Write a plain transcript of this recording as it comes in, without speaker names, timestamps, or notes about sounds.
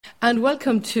And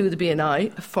welcome to the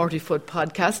BNI 40-Foot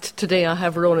podcast. Today I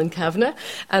have Ronan Cavanagh,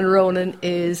 and Ronan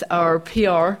is our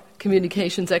PR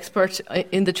communications expert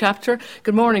in the chapter.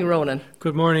 Good morning, Ronan.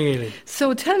 Good morning, Aileen.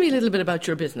 So tell me a little bit about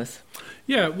your business.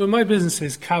 Yeah, well, my business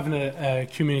is Cavanagh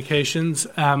Communications.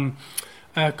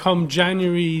 Come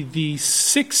January the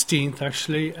 16th,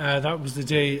 actually, that was the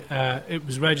day it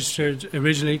was registered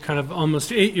originally, kind of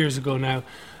almost 8 years ago now.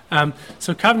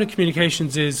 So Cavanagh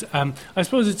Communications is, I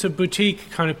suppose it's a boutique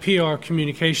kind of PR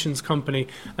communications company.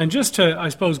 And just to, I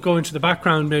suppose, go into the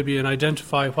background maybe and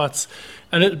identify what's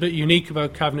a little bit unique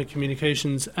about Cavanagh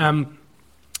Communications. When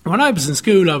I was in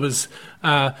school, I was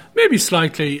maybe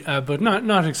slightly, but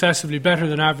not excessively better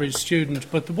than average student.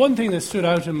 But the one thing that stood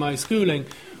out in my schooling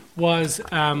was,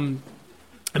 I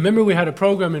remember we had a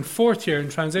program in fourth year, in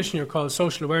transition year, called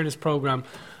Social Awareness Program.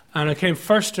 And I came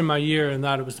first in my year in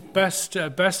that. It was the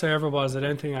best I ever was at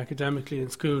anything academically in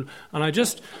school. And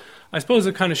I suppose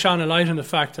it kind of shone a light on the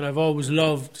fact that I've always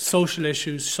loved social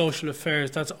issues, social affairs.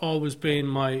 That's always been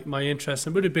my interest.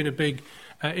 And it would have been a big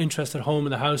interest at home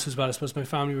in the house as well. I suppose my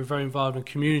family were very involved in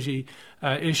community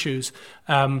issues.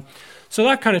 So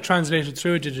that kind of translated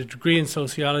through. I did a degree in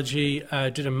sociology,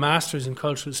 did a master's in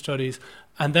cultural studies.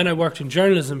 And then I worked in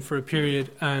journalism for a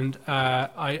period, and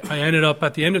I ended up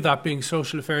at the end of that being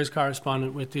social affairs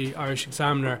correspondent with the Irish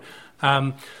Examiner.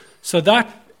 So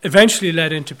that eventually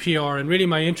led into PR, and really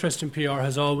my interest in PR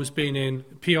has always been in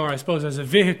PR, I suppose, as a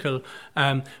vehicle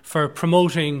for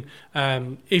promoting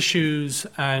issues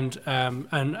and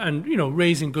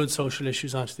raising good social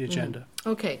issues onto the agenda.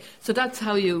 Okay, so that's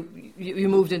how you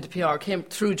moved into PR, came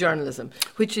through journalism,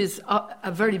 which is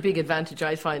a very big advantage,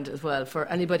 I find, as well, for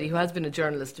anybody who has been a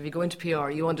journalist. If you go into PR,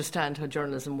 you understand how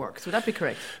journalism works. Would that be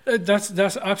correct?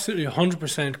 That's absolutely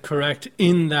 100% correct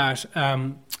in that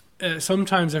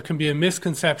sometimes there can be a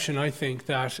misconception, I think,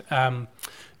 that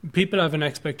people have an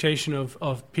expectation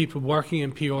of people working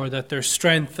in PR that their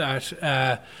strength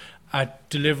at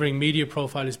delivering media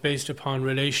profile is based upon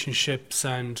relationships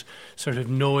and sort of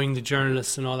knowing the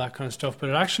journalists and all that kind of stuff. But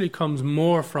it actually comes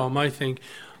more from, I think,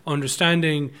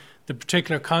 understanding the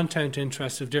particular content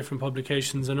interests of different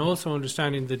publications and also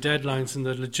understanding the deadlines and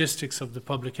the logistics of the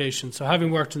publication. So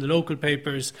having worked in the local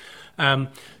papers,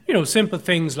 simple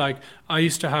things like I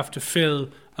used to have to fill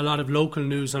a lot of local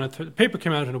news on the paper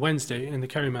came out on a Wednesday in the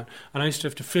Kerryman, and I used to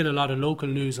have to fill a lot of local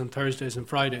news on Thursdays and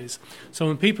Fridays. So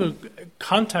when people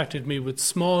contacted me with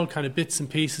small kind of bits and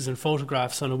pieces and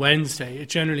photographs on a Wednesday, it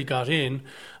generally got in,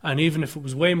 and even if it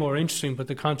was way more interesting but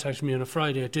they contacted me on a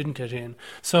Friday, it didn't get in.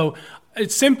 So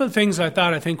it's simple things like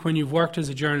that. I think when you've worked as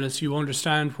a journalist, you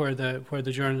understand where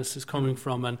the journalist is coming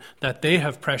from and that they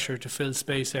have pressure to fill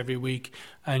space every week,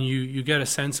 and you get a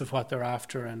sense of what they're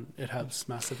after, and it helps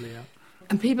massively out.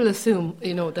 And people assume,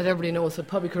 that everybody knows what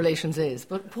public relations is.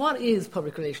 But what is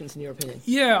public relations in your opinion?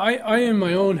 Yeah, I in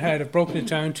my own head have broken it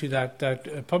down to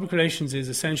that public relations is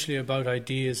essentially about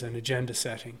ideas and agenda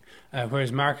setting,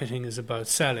 whereas marketing is about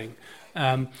selling.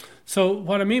 So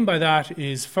what I mean by that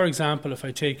is, for example, if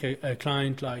I take a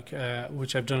client like,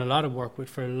 which I've done a lot of work with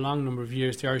for a long number of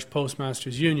years, the Irish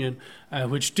Postmasters Union,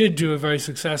 which did do a very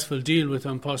successful deal with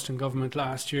An Post and Government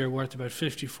last year worth about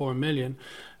 54 million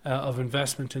of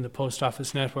investment in the post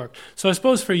office network. So I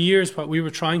suppose for years what we were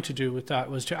trying to do with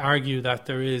that was to argue that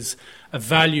there is a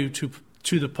value to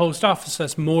the post office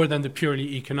that's more than the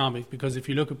purely economic, because if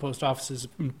you look at post offices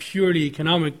in purely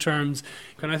economic terms,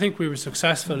 and I think we were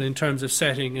successful in terms of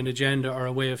setting an agenda or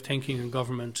a way of thinking in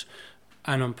government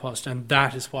and on post, and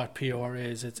that is what PR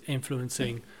is. It's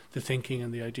influencing the thinking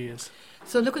and the ideas.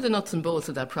 So look at the nuts and bolts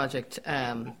of that project,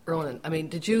 Ronan. I mean,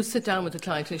 did you sit down with the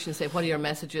client and say, what are your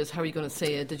messages, how are you going to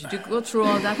say it? Did you go through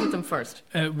all that with them first?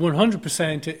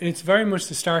 100%. It's very much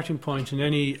the starting point in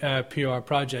any PR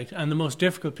project, and the most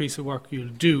difficult piece of work you'll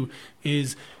do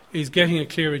is getting a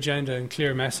clear agenda and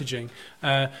clear messaging.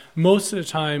 Most of the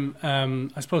time,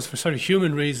 I suppose for sort of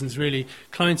human reasons really,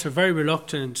 clients are very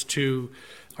reluctant to,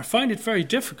 or find it very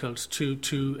difficult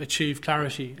to achieve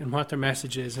clarity in what their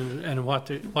message is and what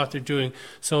they're doing.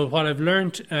 So what I've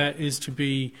learned is to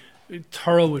be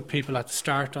thorough with people at the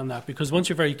start on that, because once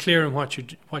you're very clear on what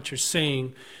you're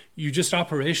saying, you just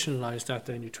operationalize that.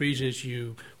 Then you tweet it,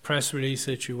 you press release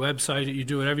it, you website it, you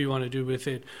do whatever you want to do with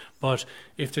it. But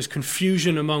if there's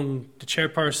confusion among the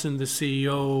chairperson, the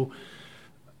CEO,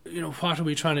 what are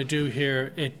we trying to do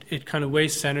here? It kind of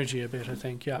wastes energy a bit, I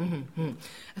think, yeah. Mm-hmm.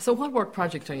 So what work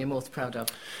project are you most proud of?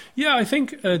 Yeah, I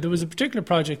think there was a particular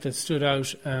project that stood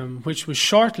out, which was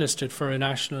shortlisted for a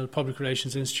National Public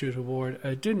Relations Institute Award.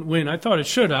 It didn't win. I thought it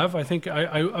should have. I think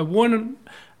I won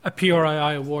a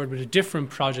PRII award with a different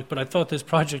project, but I thought this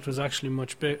project was actually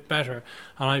much better,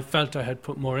 and I felt I had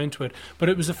put more into it. But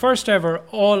it was the first ever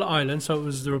all-Ireland, so it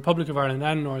was the Republic of Ireland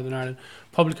and Northern Ireland,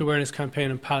 public awareness campaign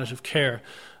on palliative care,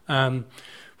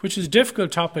 which is a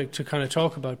difficult topic to kind of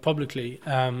talk about publicly.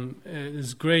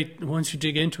 There's great, once you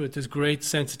dig into it, there's great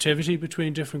sensitivity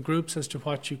between different groups as to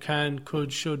what you can,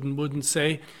 could, should and wouldn't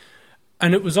say.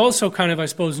 And it was also kind of, I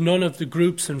suppose, none of the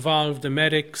groups involved, the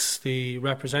medics, the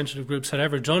representative groups, had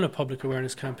ever done a public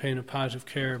awareness campaign of palliative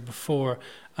care before.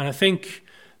 And I think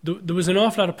there was an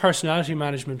awful lot of personality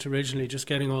management originally, just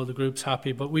getting all the groups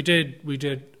happy. But we did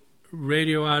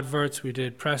radio adverts, we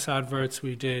did press adverts,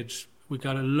 we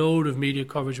got a load of media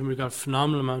coverage, and we got a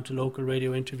phenomenal amount of local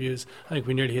radio interviews. I think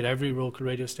we nearly hit every local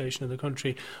radio station in the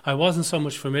country. I wasn't so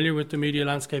much familiar with the media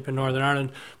landscape in Northern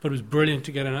Ireland, but it was brilliant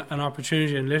to get an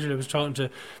opportunity. And literally I was talking to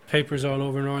papers all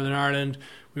over Northern Ireland.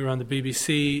 We were on the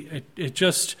BBC. It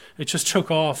just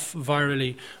took off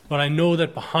virally. But I know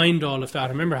that behind all of that, I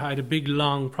remember I had a big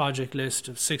long project list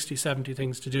of 60, 70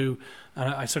 things to do.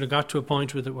 And I sort of got to a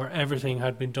point with it where everything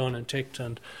had been done and ticked,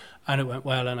 and it went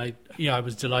well, and I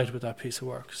was delighted with that piece of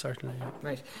work, certainly. Yeah.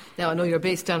 Right. Now, I know you're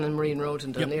based down in Marine Road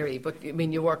in Dún Laoghaire, but I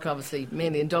mean, you work obviously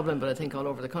mainly in Dublin, but I think all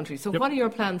over the country. So what are your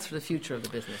plans for the future of the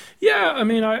business? Yeah, I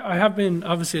mean, I have been,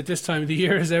 obviously at this time of the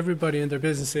year, as everybody in their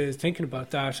business is thinking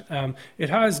about that. It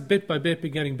has bit by bit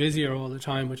been getting busier all the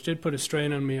time, which did put a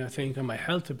strain on me, I think, on my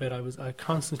health a bit. I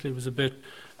constantly was a bit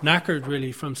knackered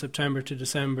really from September to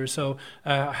December. So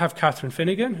I have Catherine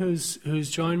Finnegan who's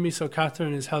joined me. So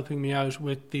Catherine is helping me out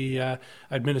with the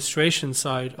administration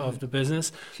side of the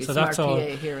business. She's so smart that's all. PA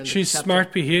here in She's the chapter.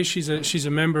 smart PA. She's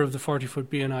a member of the 40-foot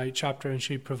BNI chapter, and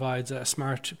she provides a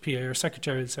smart PA or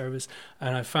secretarial service,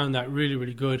 and I found that really,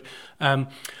 really good. I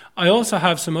also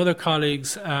have some other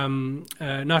colleagues,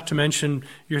 not to mention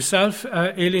yourself,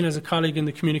 Aileen, as a colleague in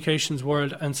the communications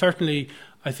world, and certainly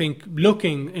I think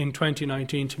looking in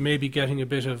 2019 to maybe getting a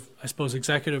bit of, I suppose,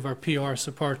 executive or PR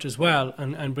support as well,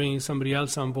 and bringing somebody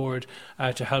else on board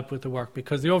to help with the work,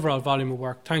 because the overall volume of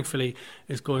work, thankfully,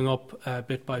 is going up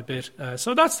bit by bit.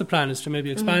 So that's the plan, is to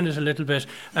maybe expand it a little bit,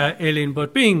 Aileen,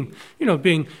 but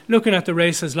looking at the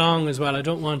race as long as well. I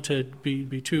don't want to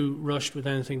be too rushed with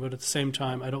anything, but at the same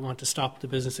time, I don't want to stop the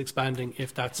business expanding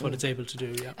if that's what it's able to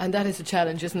do. Yeah. And that is a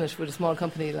challenge, isn't it, with a small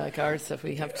company like ours, that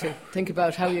we have to think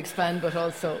about how you expand, but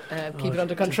also keep it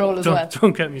under control as well.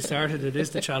 Don't get me started. It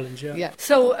is the challenge, yeah. Yeah.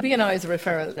 So BNI is a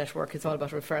referral network. It's all about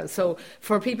referrals. So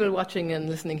for people watching and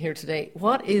listening here today,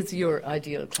 what is your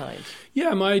ideal client?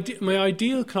 Yeah, my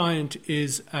ideal client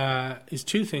is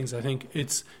two things. I think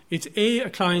it's a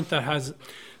client that has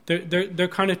they're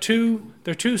kind of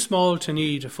they're too small to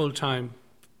need a full-time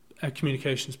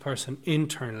communications person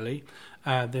internally.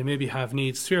 They maybe have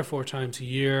needs 3 or 4 times a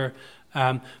year.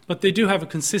 But they do have a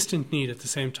consistent need at the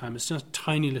same time. It's not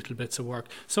tiny little bits of work.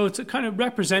 So it's a kind of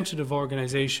representative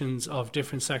organisations of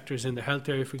different sectors in the health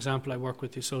area. For example, I work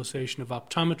with the Association of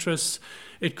Optometrists.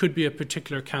 It could be a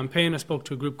particular campaign. I spoke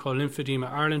to a group called Lymphedema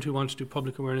Ireland who want to do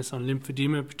public awareness on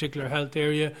lymphedema, a particular health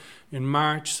area, in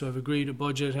March. So I've agreed a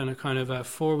budget and a kind of a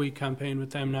 4-week campaign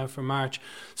with them now for March.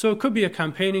 So it could be a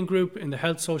campaigning group in the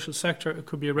health social sector. It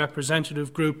could be a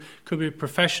representative group. It could be a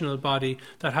professional body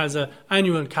that has an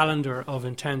annual calendar of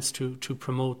intents to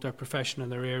promote their profession in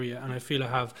their area, and I feel I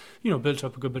have built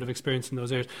up a good bit of experience in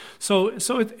those areas. So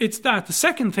it's that. The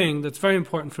second thing that's very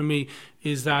important for me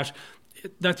is that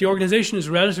the organisation is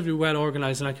relatively well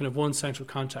organised, and I can have one central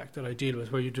contact that I deal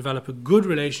with, where you develop a good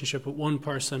relationship with one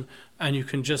person and you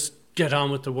can just get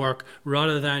on with the work,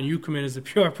 rather than you come in as a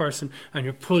PR person and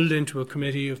you're pulled into a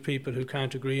committee of people who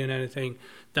can't agree on anything.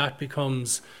 That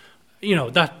becomes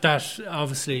that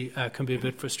obviously can be a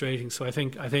bit frustrating. So I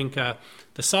think the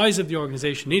size of the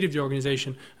organisation, need of the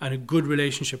organisation, and a good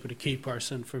relationship with a key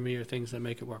person for me are things that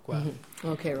make it work well. Mm-hmm.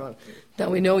 Okay, Ron. Now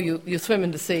we know you swim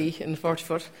in the sea in the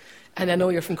 40-foot, and I know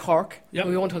you're from Cork. Yep.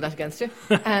 We won't hold that against you.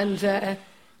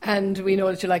 And we know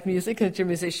that you like music and that you're a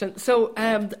musician. So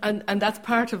and that's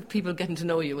part of people getting to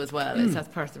know you as well. That's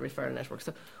part of the referral network.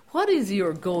 So what is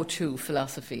your go-to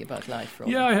philosophy about life,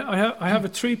 Ronan? Yeah, I have a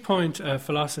 3-point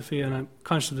philosophy, and I'm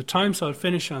conscious of the time, so I'll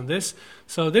finish on this.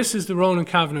 So this is the Ronan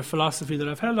Cavanagh philosophy that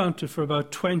I've held on to for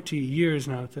about 20 years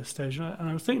now at this stage. And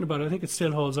I was thinking about it. I think it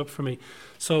still holds up for me.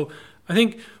 So I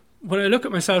think when I look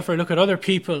at myself or I look at other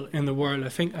people in the world, I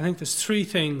think there's 3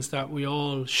 things that we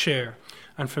all share.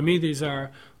 And for me, these are: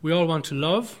 we all want to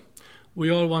love, we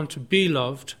all want to be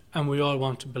loved, and we all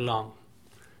want to belong.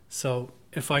 So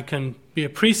if I can be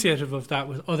appreciative of that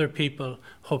with other people,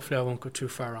 hopefully I won't go too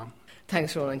far wrong.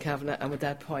 Thanks, Ronan Cavanagh. And with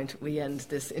that point, we end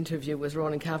this interview with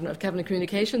Ronan Cavanagh of Cavanagh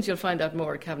Communications. You'll find out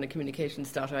more at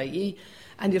cavanaghcommunications.ie,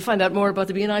 and you'll find out more about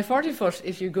the BNI 40 foot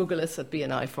if you Google us at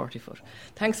BNI 40 foot.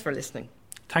 Thanks for listening.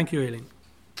 Thank you, Aileen.